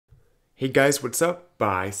Hey guys, what's up?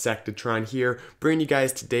 Bisectatron here, bringing you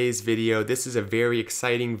guys today's video. This is a very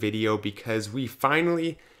exciting video because we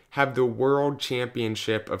finally have the World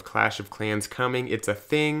Championship of Clash of Clans coming. It's a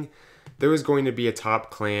thing. There is going to be a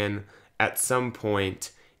top clan at some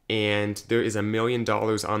point, and there is $1 million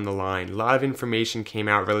on the line. A lot of information came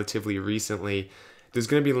out relatively recently. There's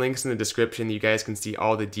going to be links in the description that you guys can see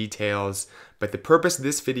all the details, but the purpose of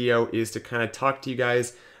this video is to kind of talk to you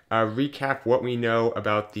guys, recap what we know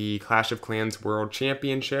about the Clash of Clans World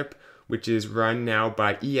Championship, which is run now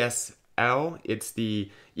by ESL. It's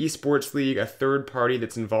the esports league, a third party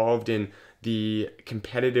that's involved in the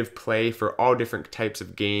competitive play for all different types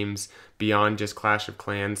of games beyond just Clash of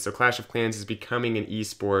Clans. So Clash of Clans is becoming an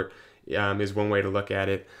esport, is one way to look at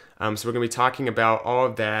it. So we're going to be talking about all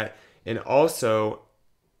of that, and also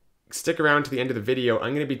stick around to the end of the video.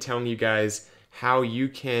 I'm going to be telling you guys how you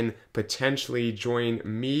can potentially join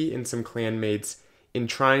me and some clanmates in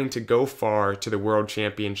trying to go far to the World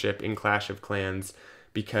Championship in Clash of Clans,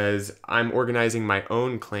 because I'm organizing my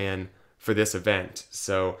own clan for this event.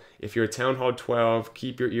 So if you're a Town Hall 12,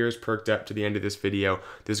 keep your ears perked up to the end of this video.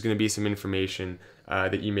 There's going to be some information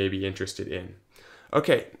that you may be interested in.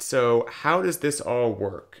 Okay, so how does this all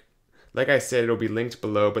work? Like I said, it'll be linked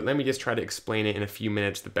below, but let me just try to explain it in a few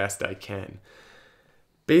minutes the best I can.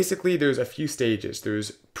 Basically, there's a few stages.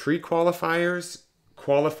 There's pre-qualifiers,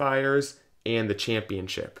 qualifiers, and the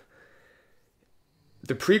championship.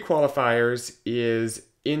 The pre-qualifiers is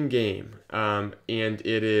in-game, and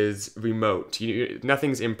it is remote.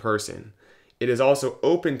 Nothing's in person. It is also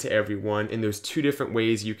open to everyone, and there's two different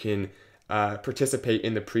ways you can participate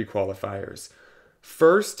in the pre-qualifiers.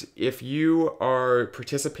 First, if you are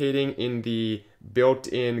participating in the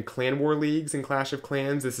built-in clan war leagues in Clash of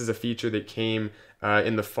Clans, this is a feature that came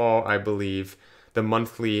in the fall, I believe, the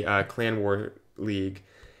monthly clan war league.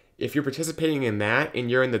 If you're participating in that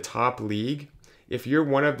and you're in the top league, if you're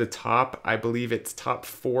one of the top, I believe it's top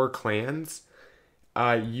 4 clans,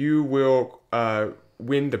 you will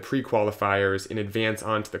win the pre-qualifiers and advance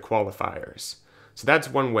onto the qualifiers. So that's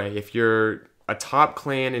one way. If you're a top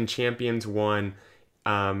clan in Champions 1,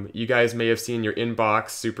 you guys may have seen your inbox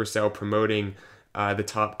Supercell promoting the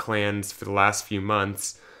top clans for the last few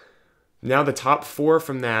months. Now the top 4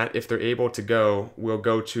 from that, if they're able to go, will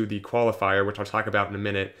go to the qualifier, which I'll talk about in a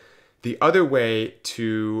minute. The other way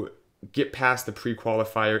to get past the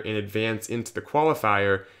pre-qualifier and advance into the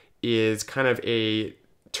qualifier is kind of a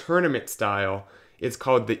tournament style. It's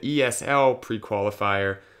called the ESL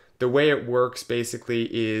pre-qualifier. The way it works basically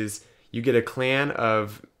is you get a clan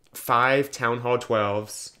of 5 Town Hall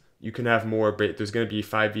 12s. You can have more, but there's going to be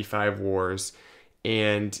 5v5 wars.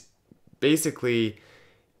 And basically,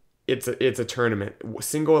 it's a tournament.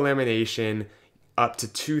 Single elimination, up to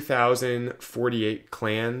 2,048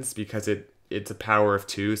 clans, because it's a power of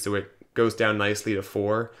 2, so it goes down nicely to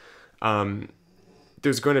 4.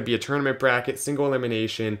 There's going to be a tournament bracket, single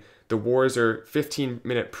elimination. The wars are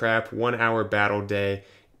 15-minute prep, 1-hour battle day,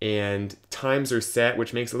 and times are set,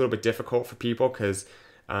 which makes it a little bit difficult for people because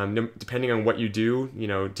depending on what you do,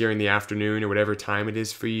 during the afternoon or whatever time it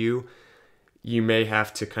is for you, you may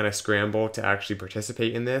have to kind of scramble to actually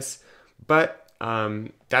participate in this. But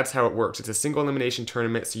that's how it works. It's a single elimination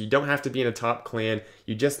tournament, so you don't have to be in a top clan.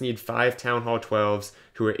 You just need 5 Town Hall 12s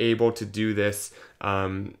who are able to do this.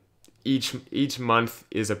 Each month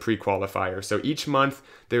is a pre-qualifier. So each month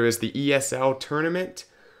there is the ESL tournament,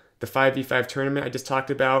 the 5v5 tournament I just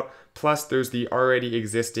talked about, plus there's the already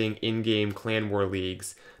existing in-game clan war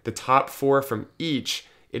leagues. The top 4 from each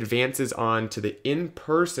advances on to the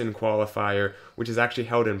in-person qualifier, which is actually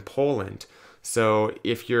held in Poland. So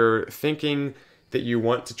if you're thinking that you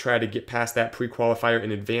want to try to get past that pre-qualifier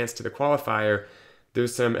and advance to the qualifier,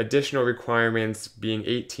 there's some additional requirements, being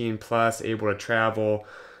 18 plus, able to travel,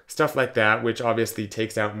 stuff like that, which obviously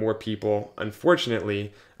takes out more people,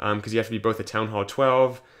 unfortunately, because you have to be both a Town Hall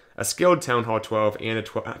 12, a skilled Town Hall 12, and a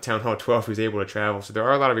Town Hall 12 who's able to travel. So there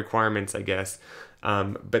are a lot of requirements, I guess.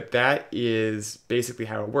 But that is basically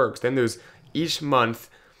how it works. Then there's each month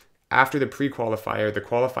after the pre-qualifier, the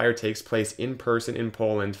qualifier takes place in person in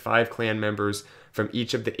Poland. 5 clan members from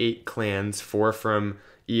each of the 8 clans, 4 from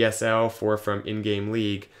ESL, 4 from in-game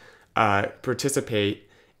league, participate.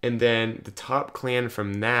 And then the top clan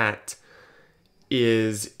from that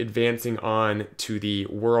is advancing on to the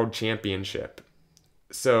World Championship.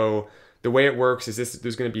 So the way it works is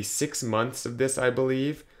there's going to be 6 months of this, I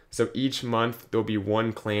believe. So each month there'll be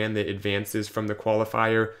 1 clan that advances from the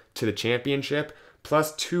qualifier to the championship,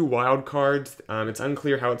 plus 2 wild cards. It's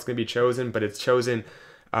unclear how it's going to be chosen, but it's chosen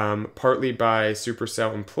partly by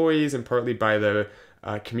Supercell employees and partly by the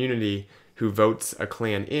community who votes a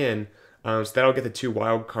clan in. So that'll get the 2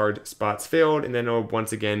 wildcard spots filled, and then it'll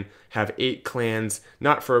once again have 8 clans,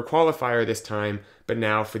 not for a qualifier this time, but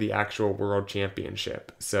now for the actual World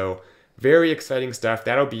Championship. So very exciting stuff.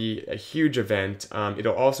 That'll be a huge event.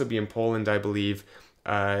 It'll also be in Poland, I believe.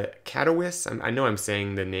 Katowice. I know I'm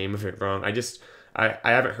saying the name of it wrong. I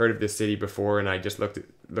haven't heard of this city before, and I just looked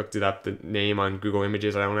it up, the name on Google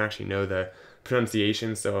Images. I don't actually know the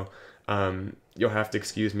pronunciation, so you'll have to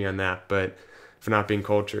excuse me on that, but for not being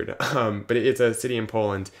cultured. But it's a city in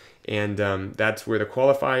Poland, and that's where the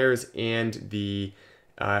qualifiers and the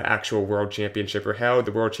actual World Championship are held.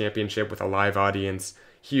 The World Championship with a live audience,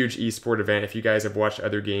 huge esport event. If you guys have watched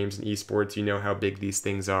other games in esports, you know how big these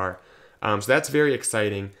things are. So that's very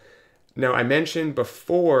exciting. Now, I mentioned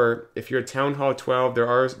before, if you're a Town Hall 12,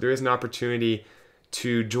 there is an opportunity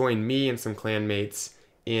to join me and some clanmates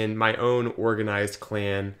in my own organized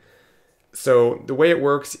clan. So the way it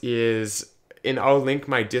works is, and I'll link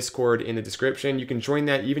my Discord in the description. You can join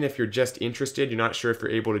that even if you're just interested. You're not sure if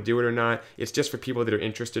you're able to do it or not. It's just for people that are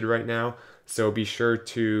interested right now. So be sure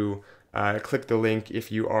to click the link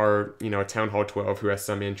if you are, a Town Hall 12 who has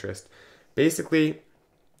some interest. Basically,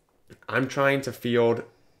 I'm trying to field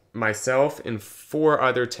myself and 4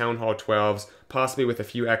 other Town Hall 12s, possibly with a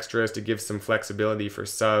few extras to give some flexibility for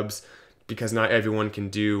subs, because not everyone can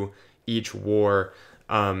do each war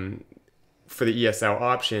for the ESL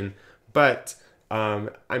option. But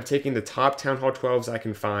I'm taking the top Town Hall 12s I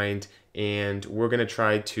can find, and we're going to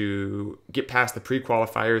try to get past the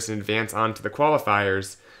pre-qualifiers and advance on to the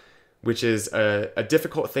qualifiers, which is a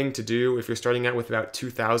difficult thing to do. If you're starting out with about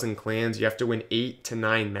 2,000 clans, you have to win 8 to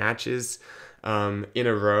 9 matches in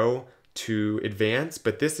a row to advance.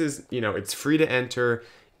 But this is, it's free to enter,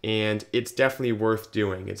 and it's definitely worth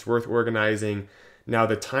doing. It's worth organizing. Now,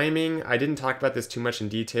 the timing, I didn't talk about this too much in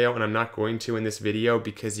detail, and I'm not going to in this video,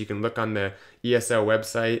 because you can look on the ESL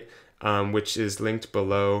website, which is linked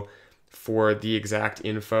below, for the exact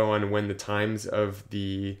info on when the times of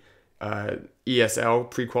the ESL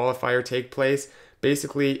pre-qualifier take place.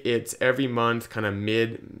 Basically, it's every month, kind of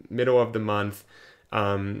middle of the month,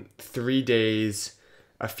 3 days,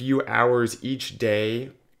 a few hours each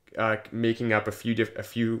day, making up a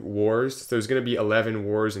few wars. So there's going to be 11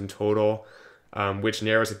 wars in total, which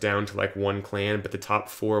narrows it down to like 1 clan, but the top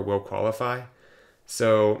 4 will qualify.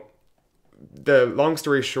 So the long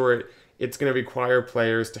story short, it's going to require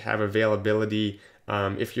players to have availability.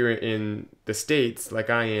 If you're in the States, like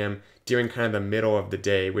I am, during kind of the middle of the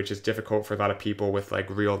day, which is difficult for a lot of people with like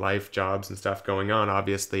real life jobs and stuff going on,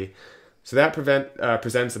 obviously. So that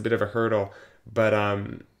presents a bit of a hurdle, but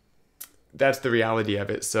that's the reality of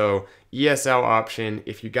it. So ESL option,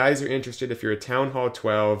 if you guys are interested, if you're a Town Hall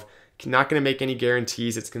 12, not going to make any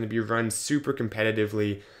guarantees. It's going to be run super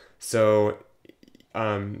competitively. So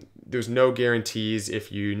there's no guarantees.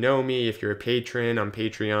 If you know me, if you're a patron on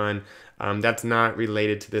Patreon, that's not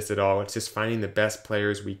related to this at all. It's just finding the best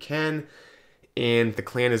players we can, and the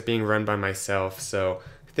clan is being run by myself. So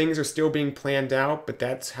things are still being planned out, but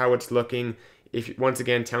that's how it's looking. If once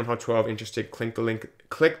again, Town Hall 12 interested, click the link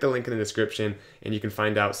in the description, and you can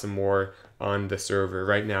find out some more on the server.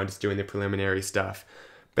 Right now, just doing the preliminary stuff.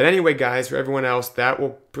 But anyway, guys, for everyone else, that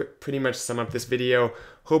will pretty much sum up this video.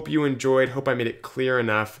 Hope you enjoyed. Hope I made it clear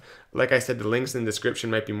enough. Like I said, the links in the description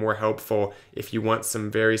might be more helpful if you want some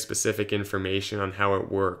very specific information on how it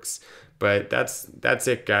works. But that's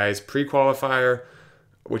it, guys. Pre-qualifier,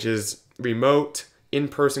 which is remote,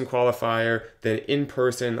 in-person qualifier, then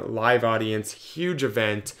in-person live audience, huge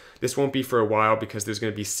event. This won't be for a while because there's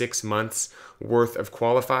going to be 6 months worth of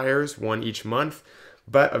qualifiers, 1 each month.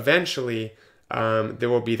 But eventually, there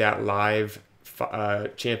will be that live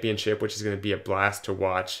championship, which is going to be a blast to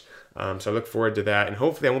watch. So I look forward to that, and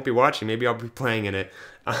hopefully I won't be watching. Maybe I'll be playing in it.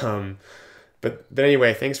 But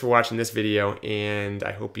anyway, thanks for watching this video, and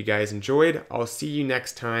I hope you guys enjoyed. I'll see you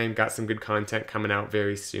next time. Got some good content coming out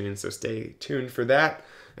very soon, so stay tuned for that.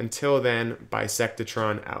 Until then,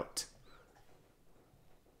 Bisectatron out.